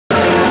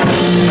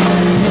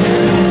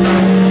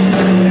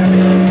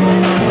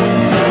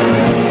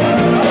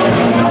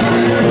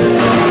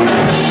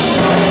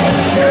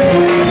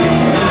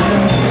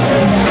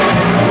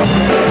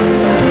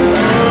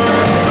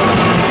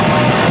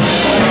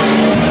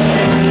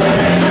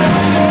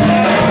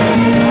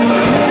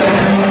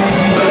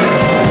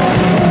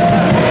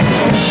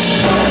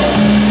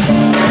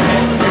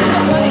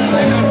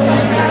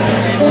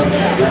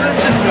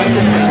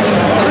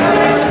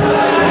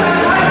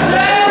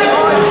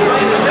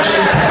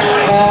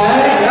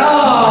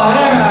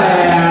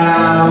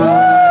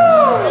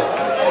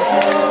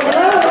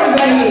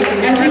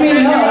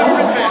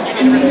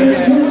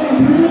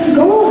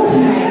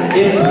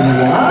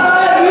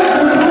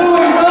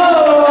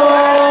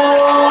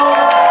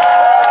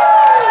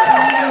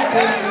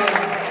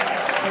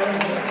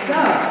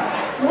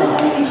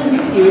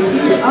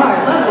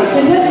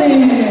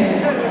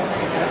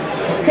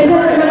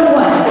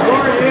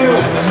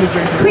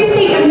Please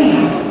state your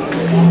name.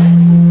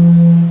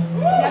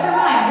 Never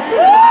mind, this is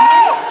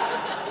Ryan.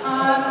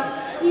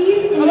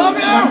 He's in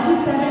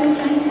 127.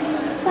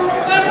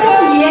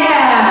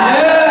 Yeah.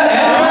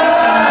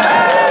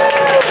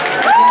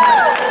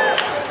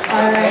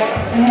 Alright,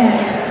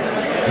 and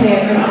okay,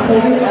 I'm gonna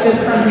hold it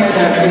just from here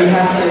though, so you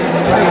have to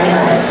try your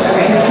hardest.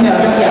 Okay, no,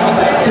 don't yell,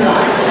 but come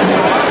on.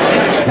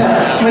 So,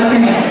 what's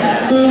your name?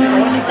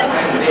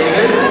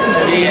 David,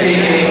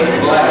 a.k.a.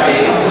 Black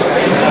Dave.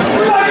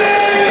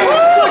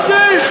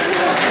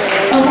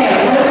 Okay,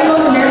 what's the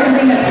most embarrassing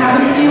thing that's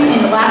happened to you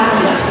in the last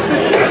week?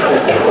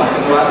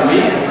 Last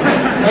week?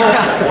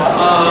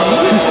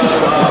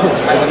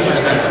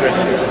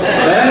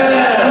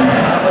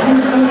 I'm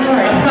so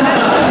sorry.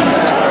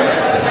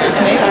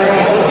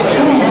 Alright.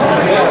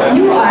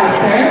 You are,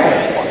 sir.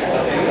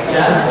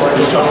 Jeff?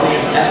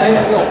 Essay?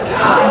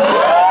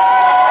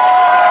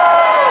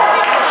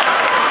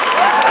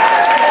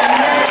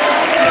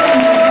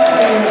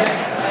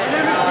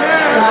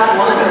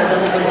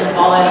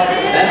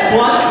 Best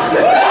one?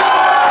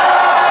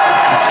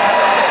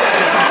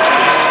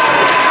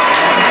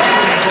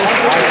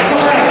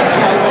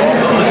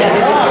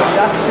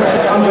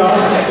 I'm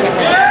Josh.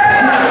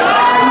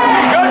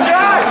 Go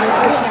Josh!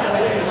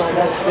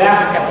 Yeah.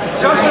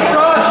 Josh and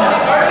Josh!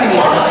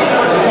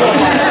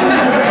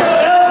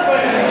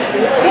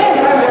 And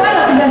our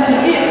final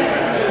contestant is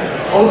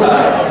Oza.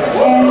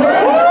 And where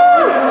are you?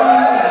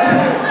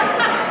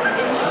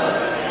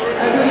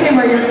 I was going to say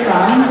where you're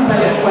from, but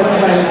it wasn't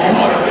what I meant.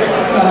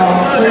 So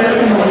we're just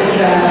going to leave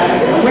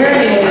that where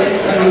it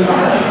is and move on.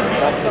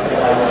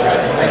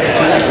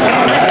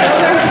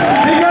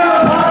 Big round of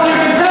applause for your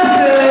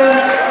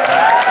contestants!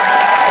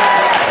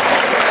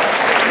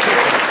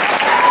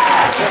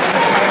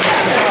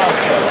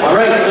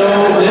 Alright, so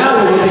now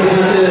we're going to take a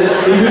chance to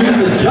introduce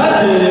the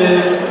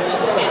judges.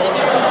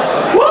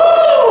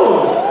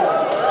 Woo!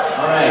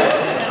 Alright,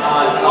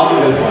 I'll do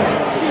this one.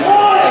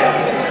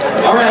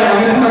 Alright, I'm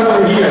going to start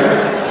over here.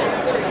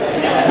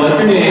 What's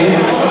your name?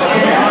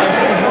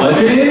 What's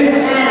your name?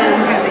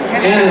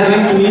 Anna, it's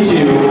nice to meet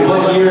you. What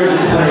year of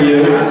discipline are you?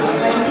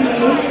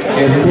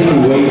 It's taking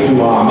way too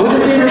long. What's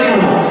your favorite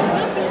animal?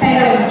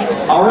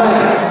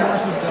 Alright.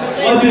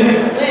 What's your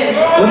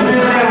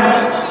favorite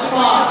animal?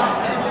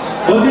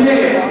 What's your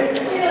name?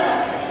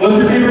 What's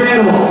your favorite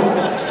animal?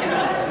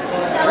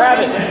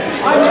 Rabbit.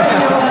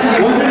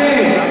 What's your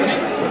name?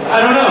 I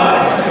don't know.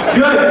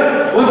 Good.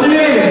 What's your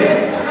name?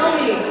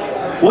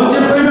 What's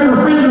your favorite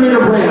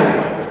refrigerator brand?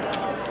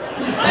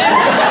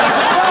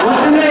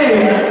 What's your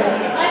name?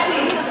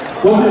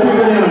 What's your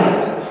favorite animal?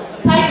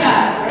 Piper.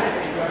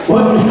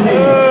 What's your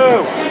name?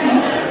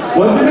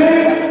 What's your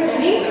name?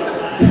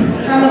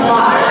 From the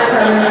block,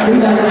 for who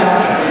doesn't know.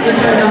 It's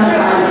her down the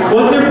farm.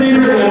 What's your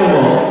favorite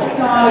animal?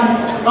 Dogs.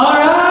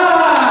 Alright!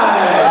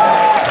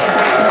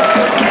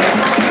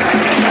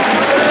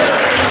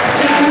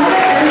 So now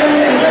that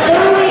everybody is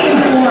thoroughly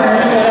informed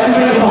of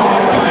everybody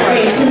involved.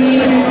 Wait, should we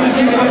introduce each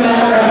individual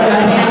member of the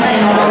band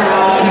and all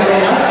around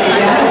everybody else?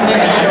 Yeah?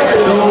 Okay.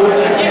 So,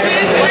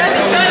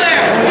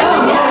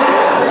 Oh, yeah.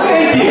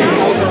 thank you.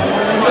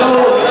 So,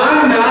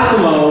 I'm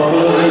Massimo, for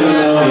those of you who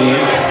know me.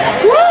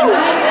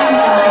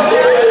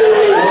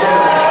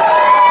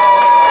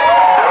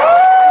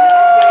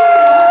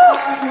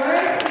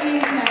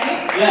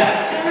 Yes.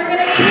 And we're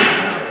gonna keep.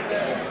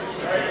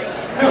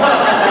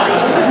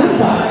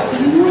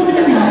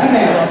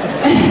 Okay.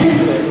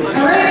 And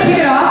we're gonna kick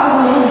it off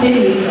with a little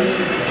ditty.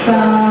 So.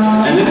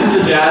 And this is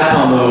the jazz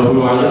combo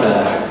who are the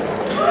best.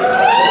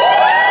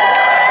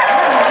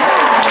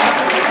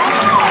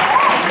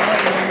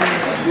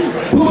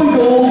 Blue and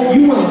gold,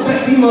 you want a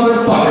sexy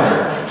motherfucker.